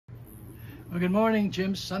Well, good morning.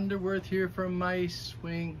 Jim Sunderwirth here from my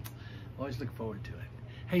swing. Always look forward to it.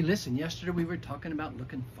 Hey, listen, yesterday we were talking about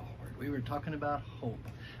looking forward. We were talking about hope,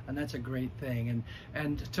 and that's a great thing.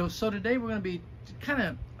 And so today we're going to be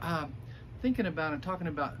kind of thinking about and talking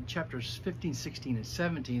about chapters 15, 16, and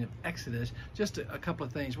 17 of Exodus. Just a couple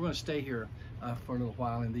of things. We're going to stay here for a little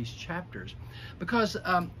while in these chapters because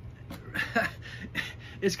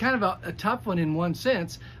it's kind of a tough one in one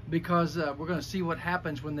sense, because we're going to see what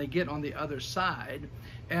happens when they get on the other side.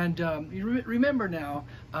 And you remember now,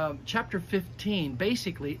 chapter 15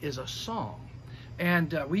 basically is a song.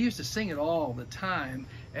 And we used to sing it all the time.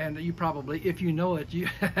 And you probably, if you know it,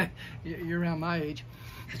 you're around my age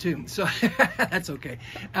too, so that's okay.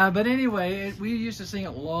 But anyway, we used to sing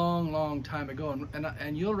it long time ago,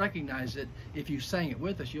 and you'll recognize it if you sang it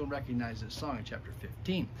with us. You'll recognize this song in chapter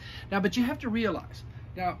 15. Now, but you have to realize,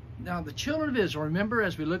 now the children of Israel, remember,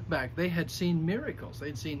 as we look back, they had seen miracles. They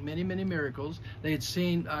had seen many miracles. They had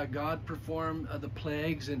seen God perform the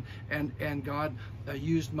plagues, and God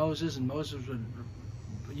used Moses, and Moses would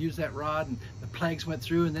use that rod, and the plagues went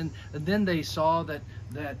through, and then they saw that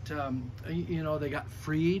they got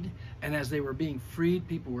freed, and as they were being freed,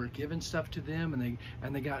 people were given stuff to them,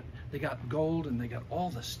 and they got gold, and they got all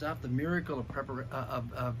the stuff, the miracle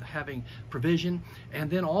of having provision. And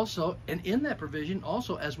then also, and in that provision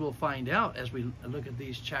also, as we'll find out as we look at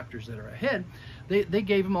these chapters that are ahead, they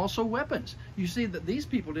gave them also weapons. You see that these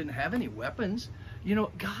people didn't have any weapons. You know,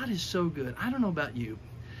 God is so good. I don't know about you,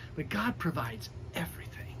 but God provides everything.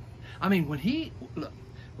 I mean,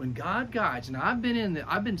 when God guides, and I've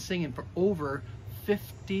been singing for over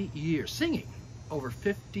 50 years,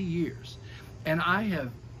 and I have,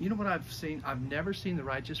 you know what I've seen? I've never seen the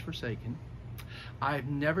righteous forsaken. I've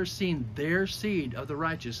never seen their seed of the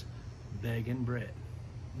righteous begging bread.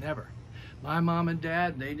 Never. My mom and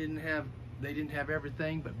dad, they didn't have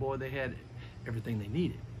everything, but boy, they had everything they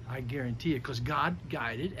needed. I guarantee it, because God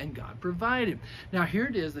guided and God provided. Now here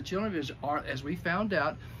it is, the children of Israel are, as we found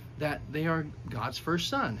out, that they are God's first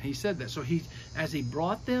son. He said that. So as he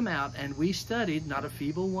brought them out, and we studied, not a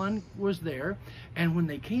feeble one was there. And when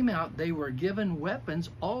they came out, they were given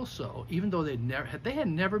weapons also, even though they had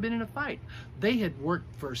never been in a fight. They had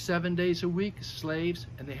worked for 7 days a week, slaves,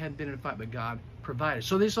 and they hadn't been in a fight, but God provided.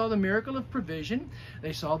 So they saw the miracle of provision.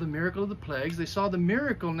 They saw the miracle of the plagues. They saw the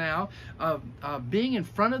miracle now of being in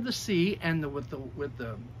front of the sea, and with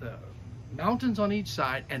the mountains on each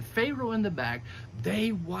side and Pharaoh in the back.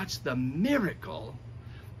 They watched the miracle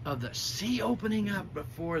of the sea opening up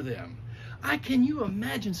before them. Can you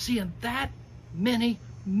imagine seeing that many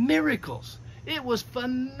miracles? It was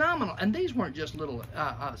phenomenal. And these weren't just little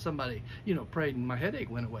somebody prayed and my headache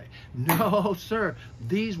went away. No, sir.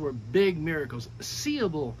 These were big miracles,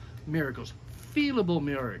 seeable miracles, feelable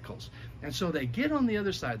miracles. And so they get on the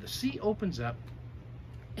other side. The sea opens up,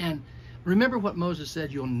 and remember what Moses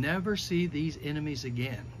said, you'll never see these enemies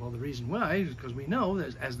again. Well, the reason why is because we know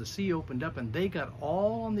that as the sea opened up and they got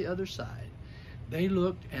all on the other side, they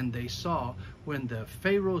looked and they saw when the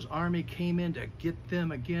Pharaoh's army came in to get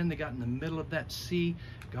them again, they got in the middle of that sea,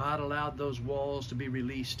 God allowed those walls to be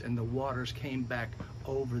released and the waters came back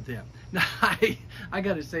over them. Now, I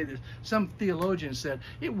got to say this. Some theologians said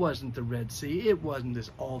it wasn't the Red Sea. It wasn't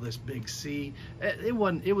all this big sea. It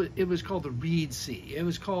wasn't. It was called the Reed Sea. It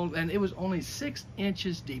was called, and it was only 6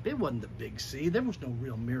 inches deep. It wasn't the big sea. There was no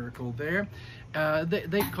real miracle there.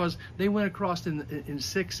 Because they went across in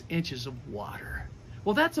 6 inches of water.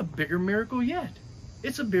 Well, that's a bigger miracle yet.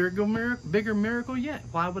 It's a bigger miracle yet.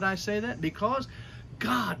 Why would I say that? Because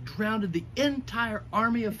God drowned the entire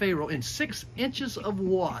army of Pharaoh in 6 inches of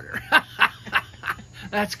water.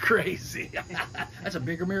 That's crazy. That's a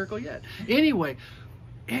bigger miracle yet. Anyway,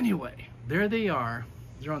 there they are.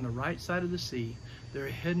 They're on the right side of the sea. They're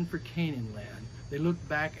heading for Canaan land. They look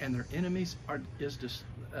back, and their enemies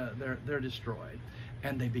they're destroyed.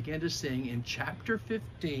 And they begin to sing in chapter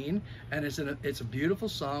 15, and it's a beautiful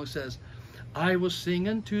song. It says, I will sing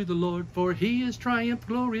unto the Lord, for he has triumphed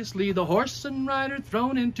gloriously, the horse and rider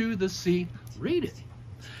thrown into the sea. Read it.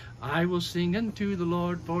 I will sing unto the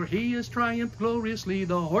Lord, for he has triumphed gloriously,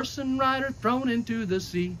 the horse and rider thrown into the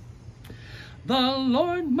sea. The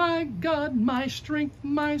Lord my God, my strength,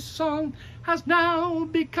 my song, has now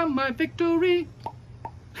become my victory.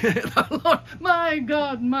 The Lord my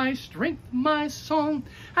God, my strength, my song,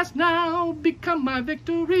 has now become my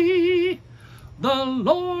victory. The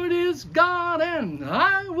Lord is God, and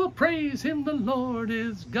I will praise him. The Lord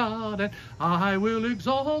is God, and I will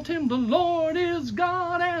exalt him. The Lord is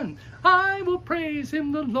God, and I will praise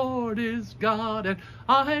him. The Lord is God, and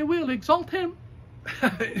I will exalt him.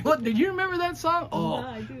 What, did you remember that song? Oh, yeah,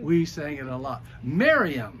 I do. We sang it a lot.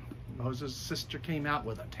 Miriam, Moses' sister came out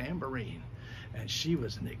with a tambourine, and she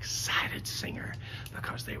was an excited singer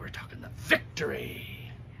because they were talking the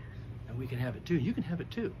victory. And we can have it too. You can have it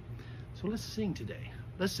too. So let's sing today.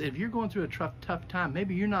 If you're going through a tough time,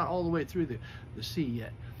 maybe you're not all the way through the sea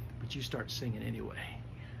yet, but you start singing anyway.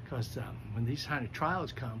 Because when these kind of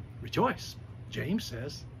trials come, rejoice. James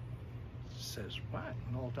says, what?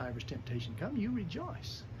 When all divers temptation come, you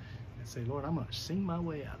rejoice. And say, Lord, I'm going to sing my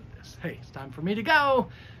way out of this. Hey, it's time for me to go.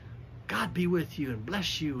 God be with you and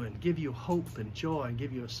bless you and give you hope and joy and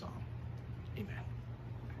give you a song.